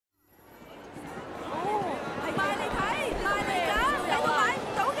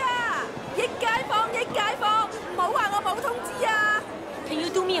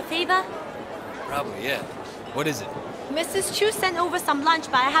favor? Probably, yeah. What is it? Mrs. Chu sent over some lunch,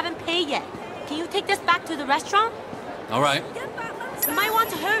 but I haven't paid yet. Can you take this back to the restaurant? All right. You might want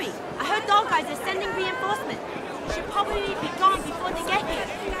to hurry. I heard dog guys are sending reinforcements. Should probably be gone before they get here.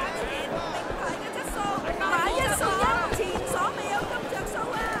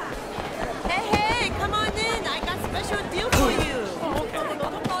 Hey, come on in. I got a special deal for you.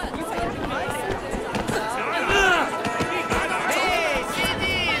 Hey,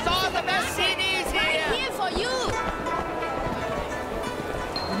 CDs! All the best CDs here! Right here for you.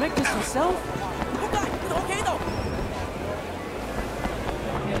 You make this yourself?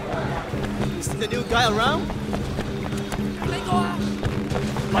 You see the new guy around?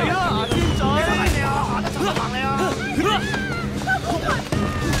 嚟啦，牙籤仔！你啊，行得就行你啊！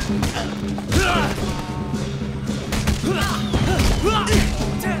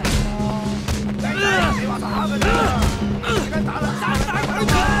你話打佢啦，而家打啦，殺晒佢！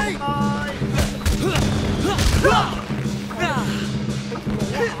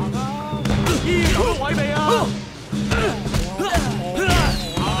醫到位未啊？你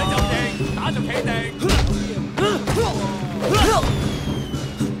就定，打就企定。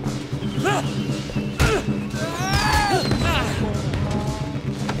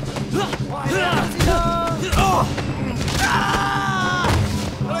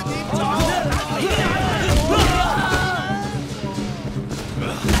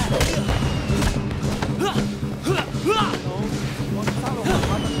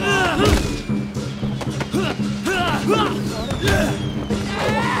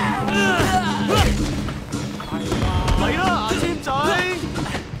 嚟啦，牙籤仔！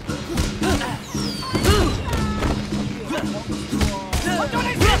我叫你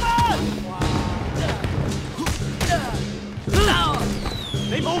先啊！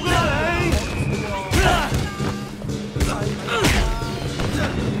你冇㗎啦你！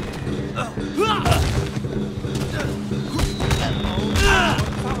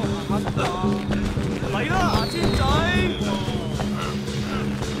嚟啦，牙籤仔！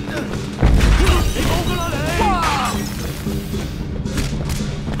你冇㗎啦你！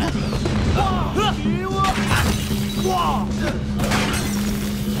哇！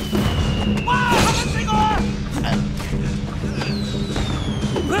哇！嚇死我啊！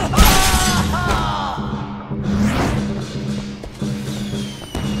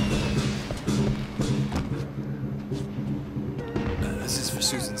 This is for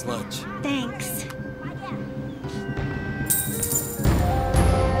Susan's lunch. Thanks.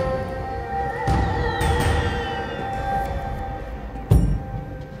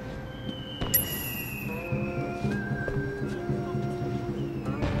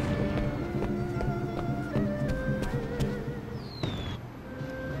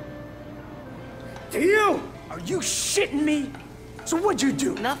 Are you shitting me? So what'd you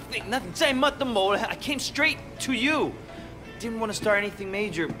do? Nothing. 真係乜都冇啦. I came straight to you. Didn't want to start anything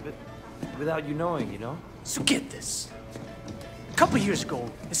major, but without you knowing, you know? So get this. A couple years ago,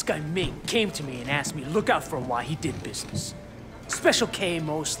 this guy Ming came to me and asked me to look out for him while he did business. Special K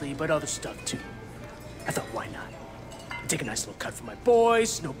mostly, but other stuff too. I thought, why not? I'd take a nice little cut for my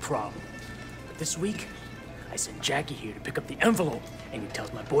boys, no problem. But this week, I sent Jackie here to pick up the envelope, and he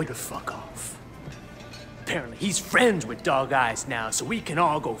tells my boy to fuck off. Apparently, he's friends with Dog Eyes now, so we can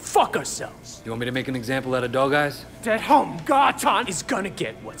all go fuck ourselves. You want me to make an example out of Dog Eyes? That home Garton is gonna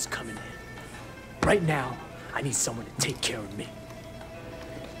get what's coming in. Right now, I need someone to take care of me.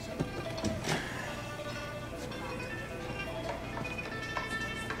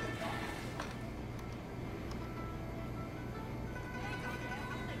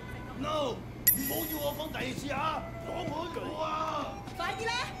 No， 唔好要我講第二次啊！講開我啊！快啲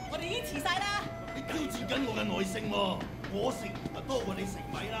啦，我哋已經遲晒啦！你挑戰緊我嘅耐性喎，我食就多過你食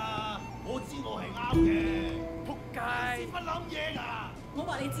米啦，我知我係啱嘅。仆街！乜諗嘢㗎？我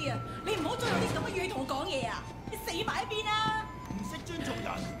話你知啊，你唔好再用啲咁嘅語氣同我講嘢啊！你死埋一邊啊！唔識尊重人，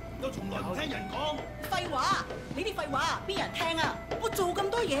又從來唔聽人講。廢話，你啲廢話邊人聽啊？我做咁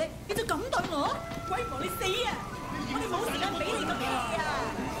多嘢，你就咁對我，鬼唔望你死啊！我哋冇時間俾你咁嘅嘢啊！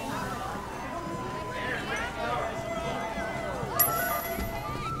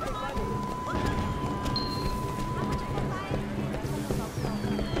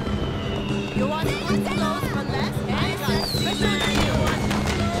 You want to put clothes for less? I got special deal. You want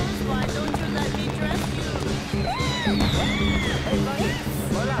clothes? Why don't you let me dress you?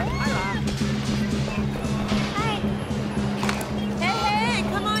 Hey,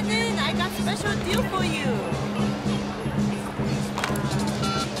 come on in. I got special deal for you.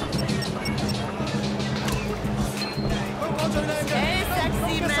 Hey,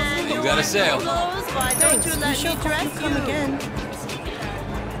 sexy man. You got a sale. Clothes? Why don't you let me dress you? Come again.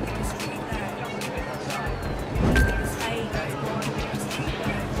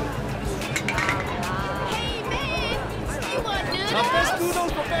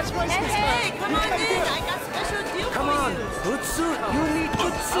 Hey, come on in. I got special deal for you. Good suit. You need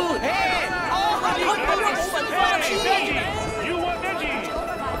good suit. Hey, Veggie! You want veggie?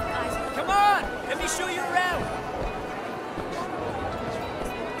 Come on. Let me show you around.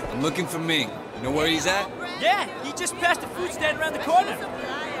 I'm looking for Ming. You know where he's at? Yeah, he just passed the food stand around the corner.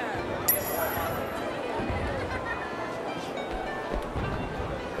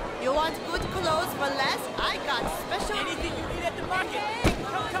 You want good clothes for less? I got special. Anything you need at the market.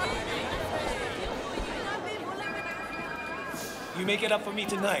 Come talk to me. You make it up for me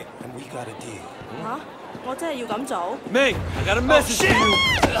tonight, and we got a deal. 嚇！我真係要咁做？ Ming, I got a message for you.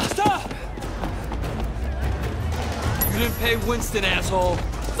 Stop! You didn't pay Winston, asshole.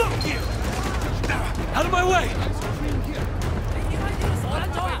 Fuck you! Out of my way!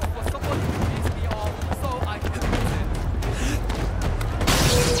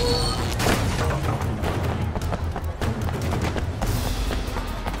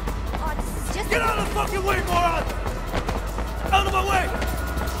 Get out of the fucking way, moron! Out of my way!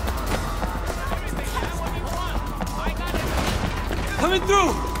 Coming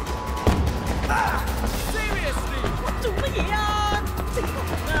through! 做乜嘢啊？整個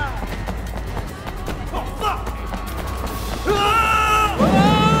人啊！ Oh, fuck! Oh,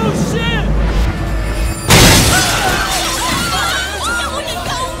 shit! 有冇人救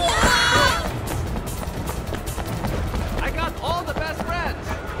我啊？ I got all the best friends!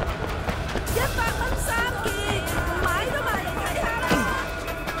 100蚊3件，買都買嚟睇下啦！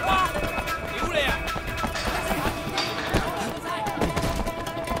哇！屌你啊！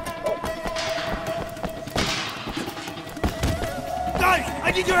 Guys,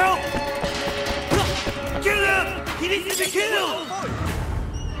 I need your help! Kill him! He needs to be killed!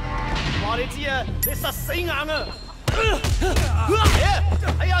 話你知啊，你實死硬啊！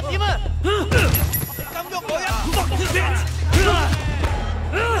哎呀，點啊？你咁喐我啊 ！Fucking bitch！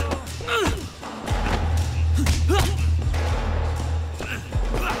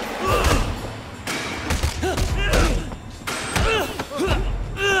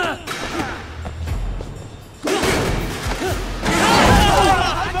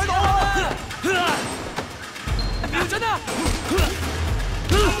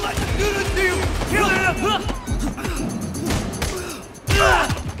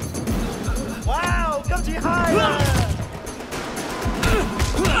 哇！今次 high 啊！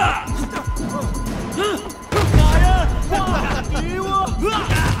捱啊！哇！屌啊！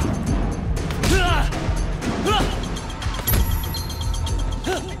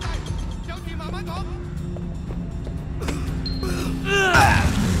有事慢慢講。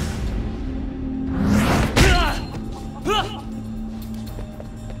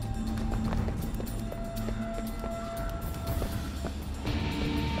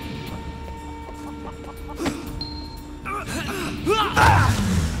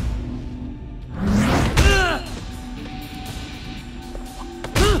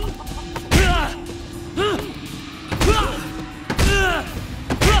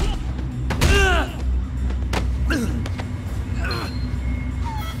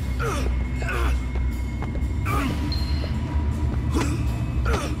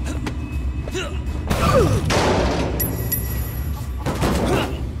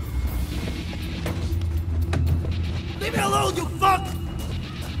Leave me alone, you fuck!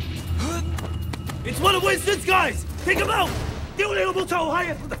 It's one of Winston's guys! Take him out! 丟你老母臭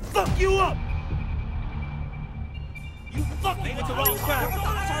閪啊 ！Fuck you up! You fuck me with the wrong crap!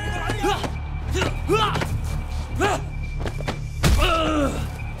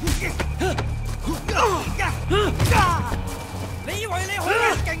 你以為你好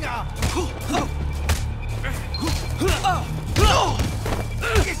勁啊？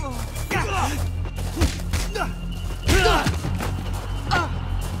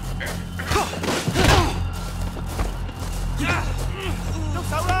 喐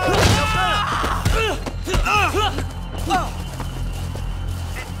手啦！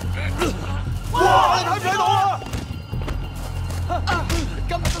哇！你睇唔睇到啊？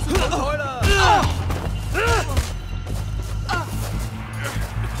今日都算好彩啦！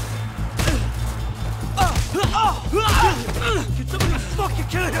 Can somebody fucking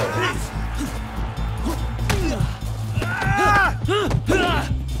kill him, please?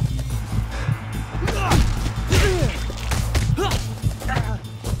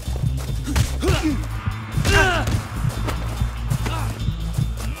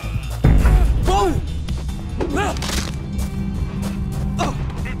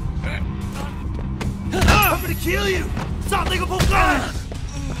 I'm gonna kill you! Stop thinking about guys!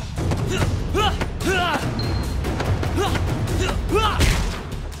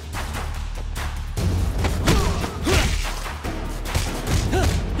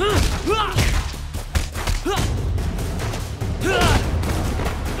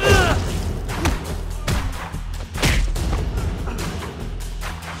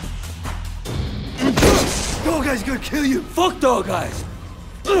 Dog Eye's gonna kill you. Fuck Dog Eyes.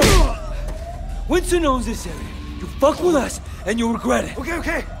 Winston owns this area. You fuck with us, and you'll regret it. Okay,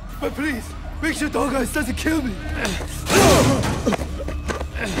 okay. But please, make sure Dog Eyes doesn't kill me.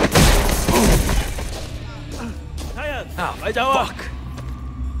 Fuck.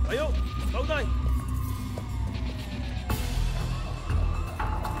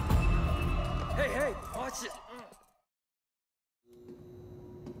 Hey, watch it.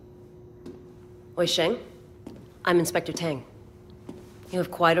 Wei Sheng, I'm Inspector Tang. You have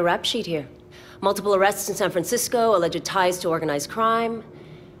quite a rap sheet here. Multiple arrests in San Francisco, alleged ties to organized crime,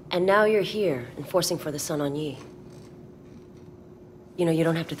 and now you're here, enforcing for the Sun On Yi. You know, you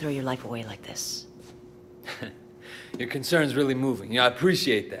don't have to throw your life away like this. Your concern's really moving. I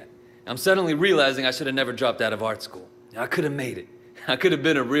appreciate that. I'm suddenly realizing I should have never dropped out of art school. I could have made it. I could have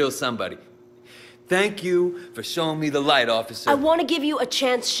been a real somebody. Thank you for showing me the light, officer. I want to give you a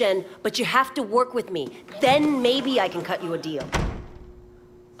chance, Shen, but you have to work with me. Then maybe I can cut you a deal.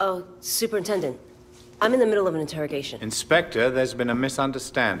 Oh, Superintendent, I'm in the middle of an interrogation. Inspector, there's been a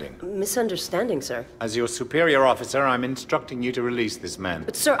misunderstanding. Misunderstanding, sir? As your superior officer, I'm instructing you to release this man.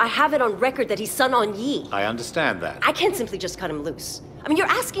 But sir, I have it on record that he's Sun On Yi. I understand that. I can't simply just cut him loose. I mean, you're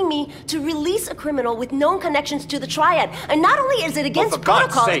asking me to release a criminal with known connections to the Triad, and not only is it against for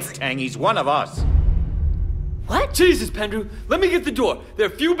God's protocol, sake, Tang, he's one of us. What? Jesus, Pendrew, let me get the door. There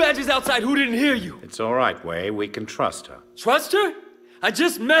are a few badges outside who didn't hear you. It's all right, Wei. We can trust her. Trust her? I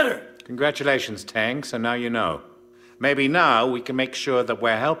just met her. Congratulations, Tang, so now you know. Maybe now we can make sure that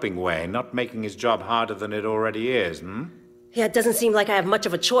we're helping Wei, not making his job harder than it already is, hmm? Yeah, it doesn't seem like I have much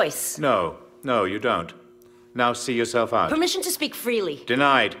of a choice. No, you don't. Now see yourself out. Permission to speak freely.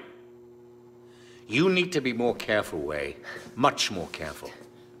 Denied. You need to be more careful, Wei. Much more careful.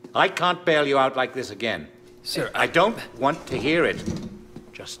 I can't bail you out like this again. Sir, I don't want to hear it.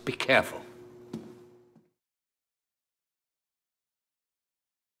 Just be careful.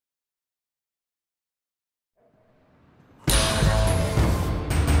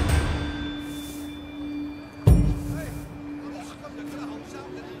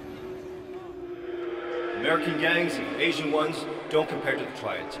 American gangs, Asian ones, don't compare to the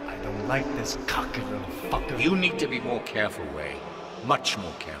Triads. I don't like this cocky little fucker. You need to be more careful, Wei. Much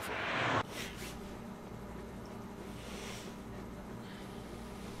more careful.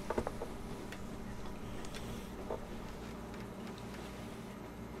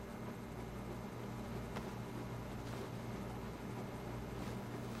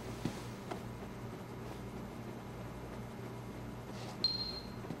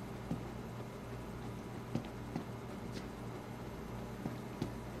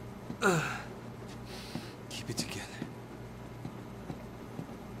 Keep it together.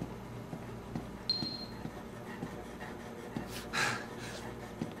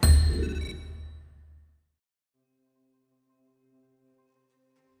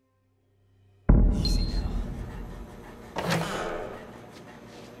 Easy now.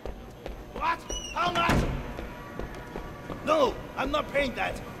 What? How much? No, I'm not paying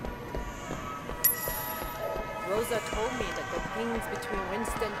that. Rosa told me that the things between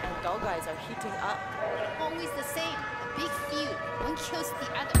Winston and Dog Eyes are heating up. Always the same. A big feud. One kills the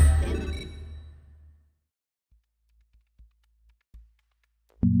other.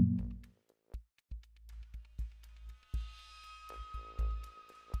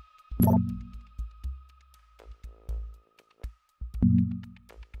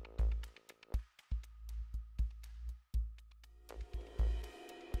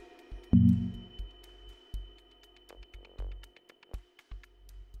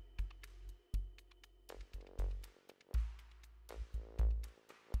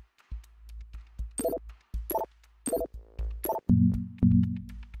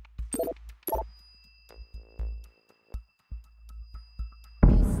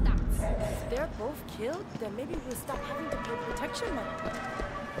 If they're both killed, then maybe we'll stop having to pay protection money.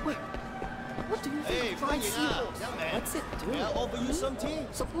 Wait, what do you think Hey, of fried 歡迎啊， seagulls? young man. What's it do? May I offer you some tea?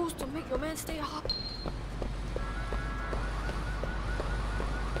 Supposed to make your man stay hot.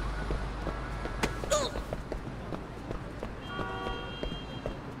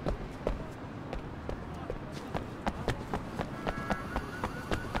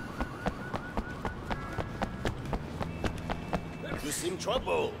 You seem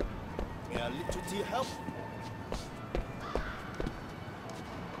trouble. May a little tea help?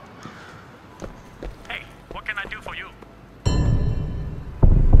 Hey, what can I do for you?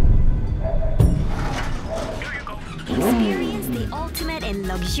 Here you go. Experience the ultimate in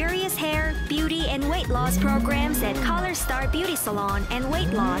luxurious hair, beauty, and weight loss programs at Color Star Beauty Salon and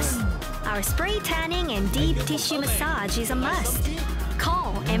Weight Loss. Our spray tanning and deep tissue massage is a must.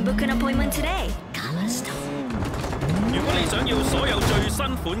 Call and book an appointment today. Color Star. 哋想要所有最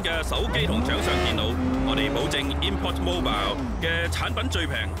新款嘅手機同掌上電腦，我哋保證 Import Mobile 嘅產品最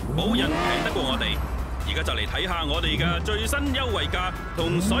平，冇人平得過我哋。而家就嚟睇下我哋嘅最新優惠價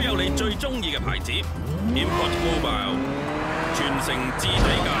同所有你最中意嘅牌子 Import Mobile 全城至低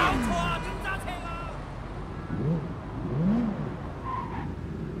價。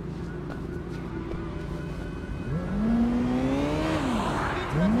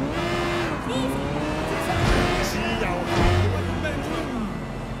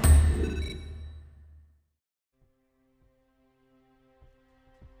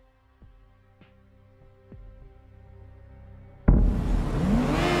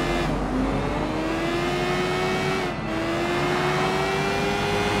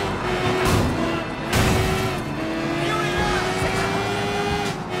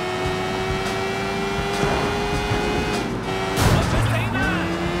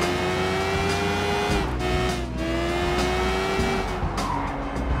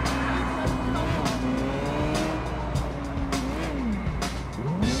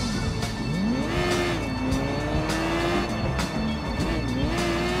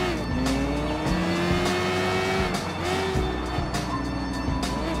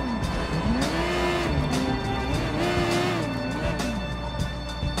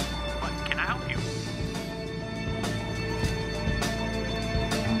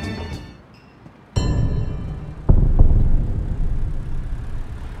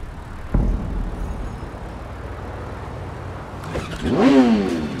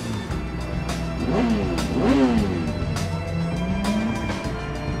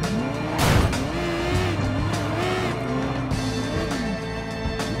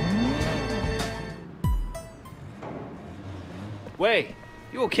Wait,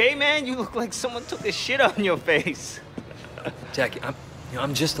 you okay, man? You look like someone took a shit on your face. Jackie,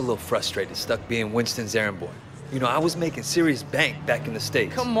 I'm just a little frustrated, stuck being Winston's errand boy. You know, I was making serious bank back in the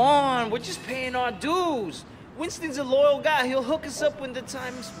States. Come on, we're just paying our dues. Winston's a loyal guy. He'll hook us up when the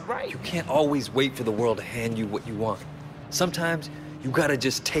time's right. You can't always wait for the world to hand you what you want. Sometimes you gotta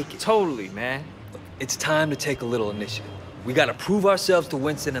just take it. Totally, man. Look, it's time to take a little initiative. We gotta prove ourselves to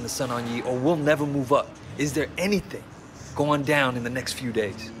Winston and the Sun On Yee, or we'll never move up. Is there anything going down in the next few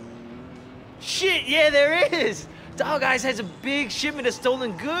days? Shit, yeah, there is. Dog Eyes has a big shipment of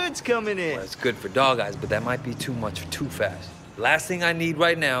stolen goods coming in. Well, it's good for Dog Eyes, but that might be too much too fast. Last thing I need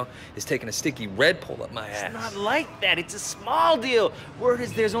right now is taking a sticky red pole up my ass. It's not like that. It's a small deal. Word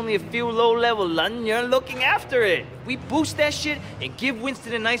is there's only a few low-level Londoners looking after it. We boost that shit and give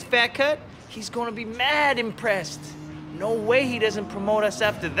Winston a nice fat cut, he's gonna be mad impressed. No way he doesn't promote us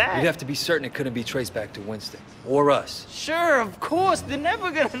after that. You'd have to be certain it couldn't be traced back to Winston. Or us. Sure, of course. They're never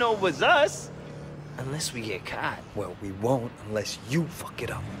gonna know it was us. Unless we get caught. Well, we won't unless you fuck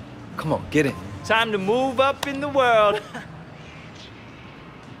it up. Come on, get in. Time to move up in the world.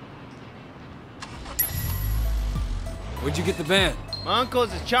 Where'd you get the van? My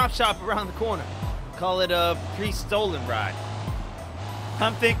uncle's a chop shop around the corner. Call it a pre-stolen ride.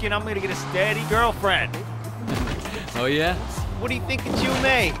 I'm thinking I'm gonna get a steady girlfriend. Oh, yeah? What do you think of you,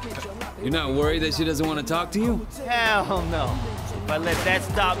 May? You're not worried that she doesn't want to talk to you? Hell no. If I let that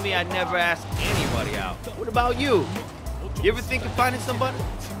stop me, I'd never ask anybody out. What about you? You ever think of finding somebody?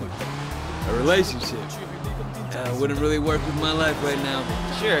 A relationship. Wouldn't really work with my life right now.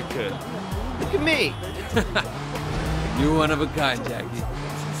 Sure it could. Look at me. You're one of a kind, Jackie.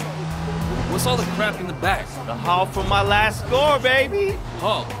 What's all the crap in the back? The haul from my last score, baby.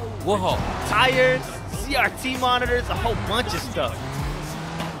 Haul? What haul? Tires, CRT monitors, a whole bunch of stuff.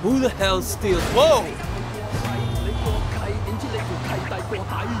 Who the hell steals? Whoa!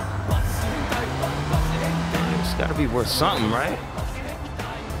 It's gotta be worth something, right?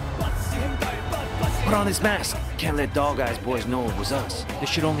 Put on this mask. Can't let Dog Eyes boys know it was us. There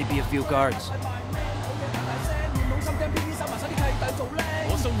should only be a few guards.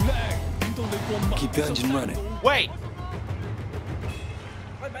 Keep the engine running. Wait!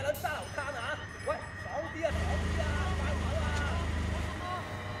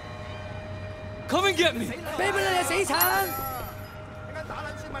 Come and get me! 俾你隻死橙！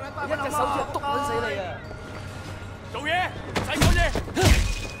一隻手指篤撚死你啊！做嘢，唔使講嘢。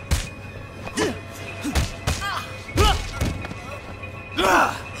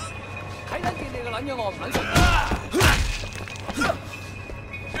睇撚見你個撚樣，我唔撚信。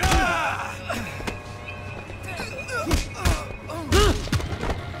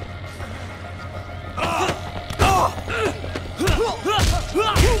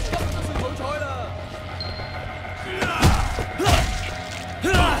冇彩啦！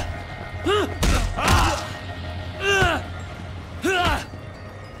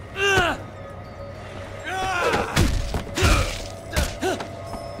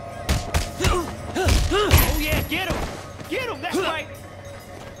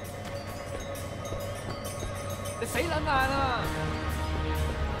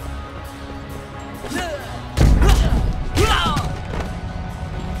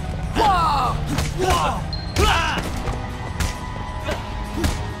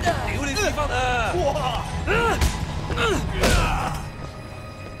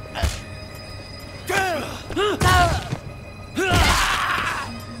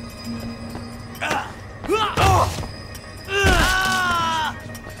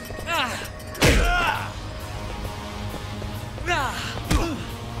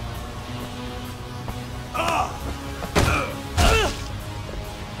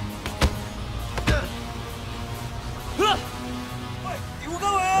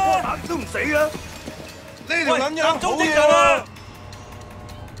啊！呢條撚樣好嘢喎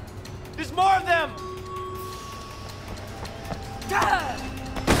There's more of them!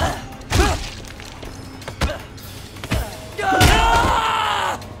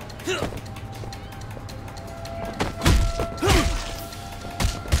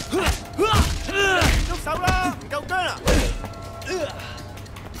 喐手啦，唔夠薑啊！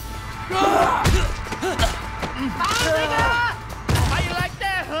打死佢！ How you like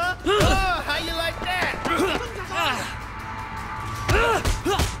that, huh? Oh, how you like that?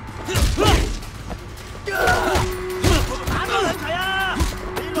 打多兩齊啊！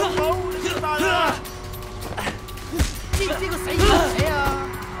你老母，你點辦啊？知唔知個死唔死啊？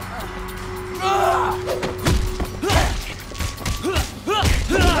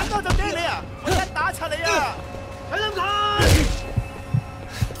等多就驚你啊！我一打柒你啊！睇諗佢，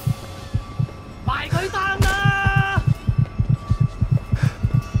埋佢單啦！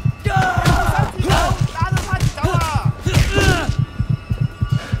打到差啲走啊！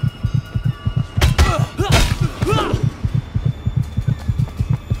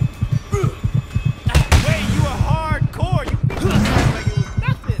 Wait, you are hardcore. You beat this guy like it was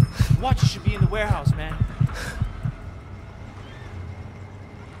nothing. Watches should be in the warehouse, man.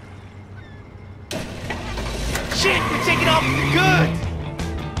 Shit, we're taking off with the goods.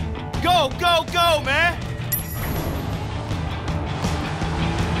 Go, go, go, man.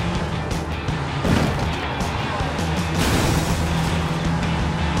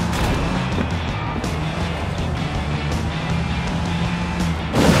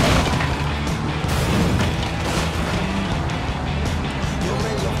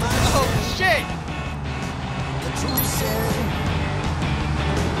 Oh, shit.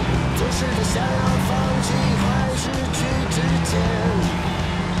 想要放弃还是去之前，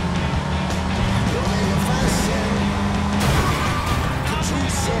有没有发现它出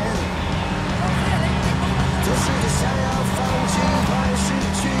现？做事的想要放弃还是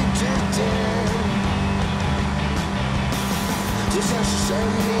去之间，就像是生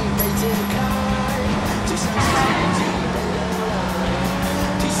命被解开，就像是自己被留来，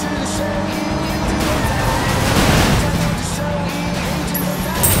提示的声音一直都在，战斗的声音一直都在。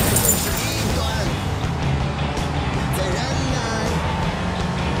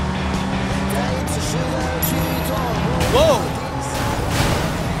 Whoa!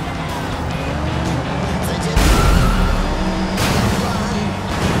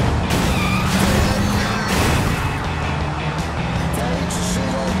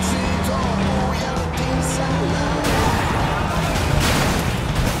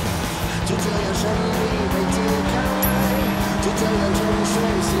 就这样生命被解开，就这样沉睡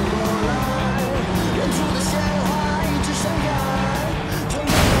醒过来，远处的鲜花一直盛开，充满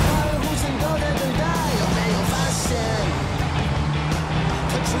了欢呼声都在等待，有没有发现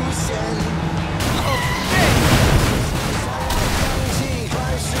它出现？放弃快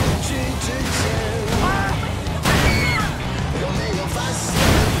失去之前，有没有发现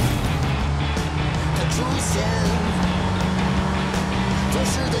它出现？ 做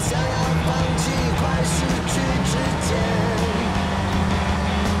事的想要放弃，快失去之间。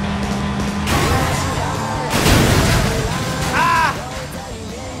啊！在你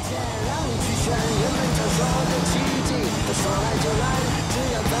面前，让你去选原本想说的奇迹，它说来就来，只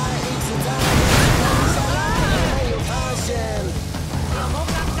要再一次再留下来，没有发现。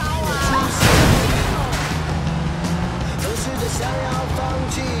出现。做事的想要放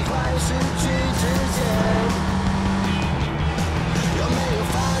弃，快失去之间。 有没有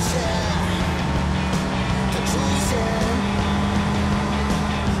发现它出现？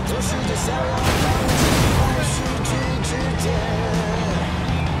做事的想要放弃，快失去之间。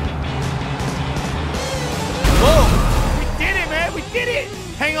Whoa! We did it, man! We did it!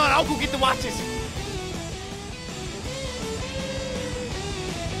 Hang on, I'll go get the watches.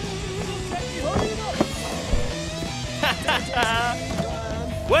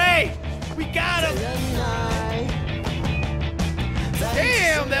 Wait! We got him!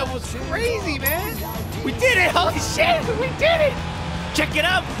 Damn, that was crazy, man! We did it! Holy shit! We did it! Check it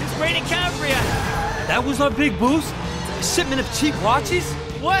out! It's raining Cambria! That was our big boost? A shipment of cheap watches?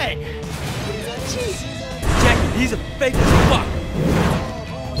 What? Cheap? Jackie, he's a fake as fuck!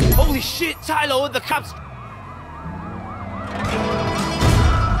 Holy shit, Tylo, the cops...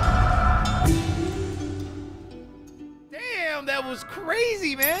 Damn, that was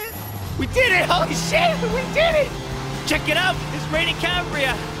crazy, man! We did it! Holy shit! We did it! Check it out! It's raining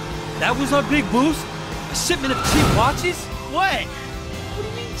Cambria! That was our big boost? A shipment of cheap watches? What? What do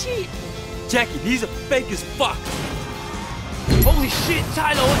you mean cheap? Jackie, he's a fake as fuck! Holy shit,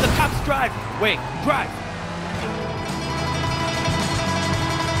 Tylo, and the cops drive! Wait, drive!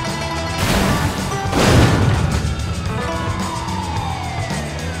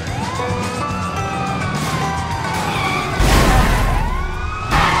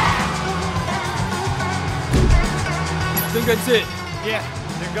 That's it. Yeah,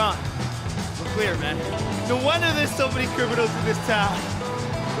 they're gone. We're clear, man. No wonder there's so many criminals in this town.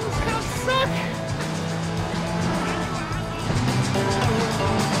 Those cops suck.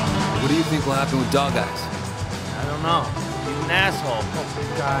 What do you think will happen with Dog Eyes? I don't know. He's an asshole.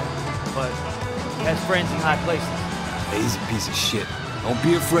 God. But he has friends in high places. Lazy piece of shit. Don't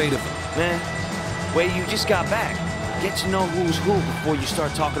be afraid of him. Man, wait, you just got back. Get to know who's who before you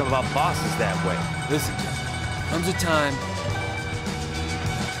start talking about bosses that way. Listen, Jeff, comes a time.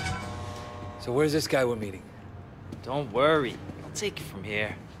 So where's this guy we're meeting? Don't worry. I'll take it from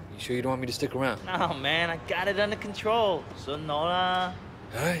here. You sure you don't want me to stick around? No, man, I got it under control. So, Nola.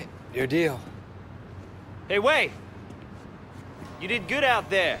 All right, your deal. Hey, wait! You did good out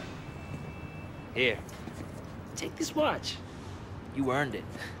there. Here, take this watch. You earned it.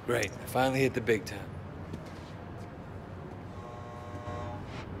 Great, I finally hit the big time.